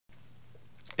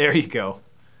There you go.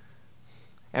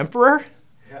 Emperor?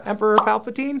 Yeah. Emperor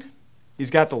Palpatine?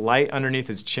 He's got the light underneath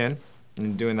his chin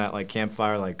and doing that like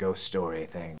campfire, like ghost story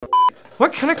thing.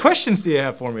 What kind of questions do you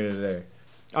have for me today?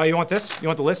 Oh, you want this? You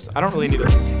want the list? I don't really need it.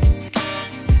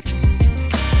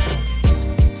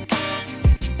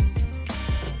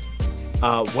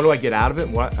 What do I get out of it?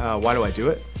 Why do I do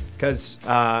it? Because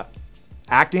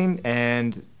acting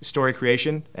and story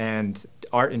creation and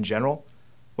art in general,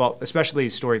 well, especially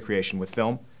story creation with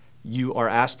film, you are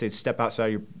asked to step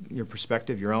outside your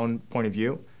perspective, your own point of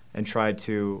view, and try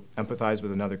to empathize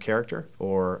with another character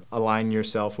or align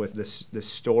yourself with this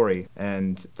story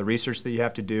and the research that you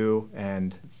have to do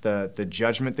and the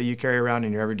judgment that you carry around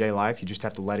in your everyday life. You just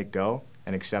have to let it go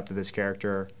and accept that this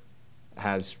character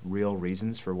has real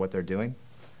reasons for what they're doing.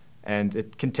 And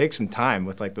it can take some time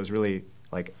with like those really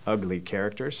like ugly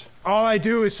characters. All I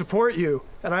do is support you,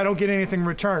 and I don't get anything in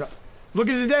return. Look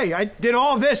at today. I did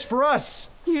all this for us.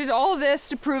 You did all this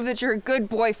to prove that you're a good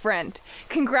boyfriend.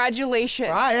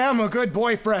 Congratulations. I am a good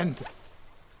boyfriend.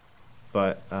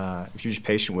 But if you're just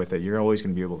patient with it, you're always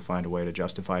going to be able to find a way to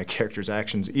justify a character's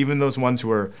actions, even those ones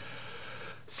who are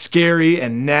scary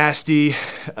and nasty,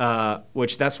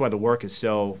 which that's why the work is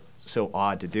so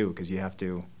odd to do, because you have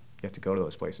to go to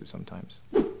those places sometimes.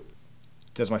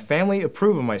 Does my family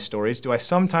approve of my stories? Do I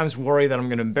sometimes worry that I'm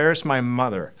going to embarrass my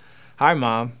mother? Hi,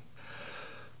 Mom.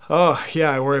 Oh,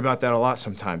 yeah, I worry about that a lot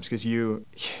sometimes, because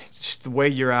just the way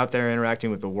you're out there interacting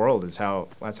with the world that's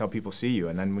how people see you.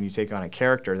 And then when you take on a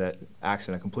character that acts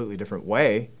in a completely different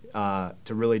way, to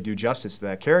really do justice to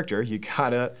that character, you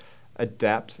gotta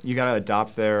adapt. You gotta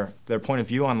adopt their point of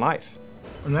view on life.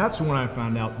 And that's when I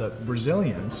found out that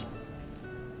Brazilians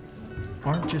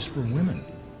aren't just for women.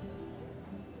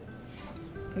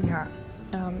 Yeah.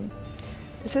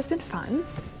 This has been fun.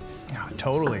 Yeah,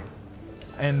 totally.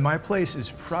 And my place is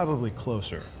probably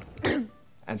closer.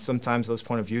 And sometimes those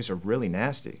point of views are really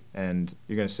nasty, and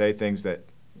you're going to say things that,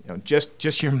 you know,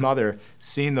 just your mother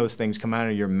seeing those things come out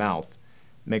of your mouth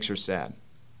makes her sad.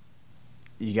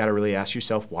 You got to really ask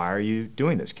yourself, why are you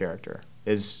doing this character?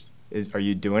 Are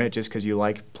you doing it just because you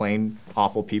like playing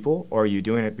awful people, or are you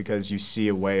doing it because you see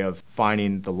a way of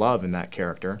finding the love in that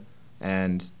character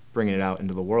and bringing it out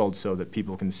into the world so that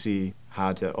people can see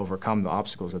how to overcome the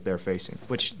obstacles that they're facing?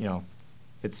 Which, you know,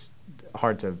 it's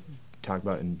hard to talk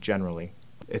about in generally.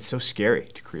 It's so scary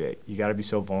to create. You got to be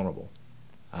so vulnerable.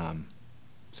 So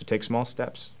take small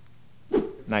steps.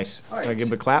 Nice. All right. Can I give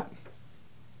him a clap?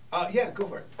 Yeah, go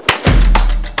for it.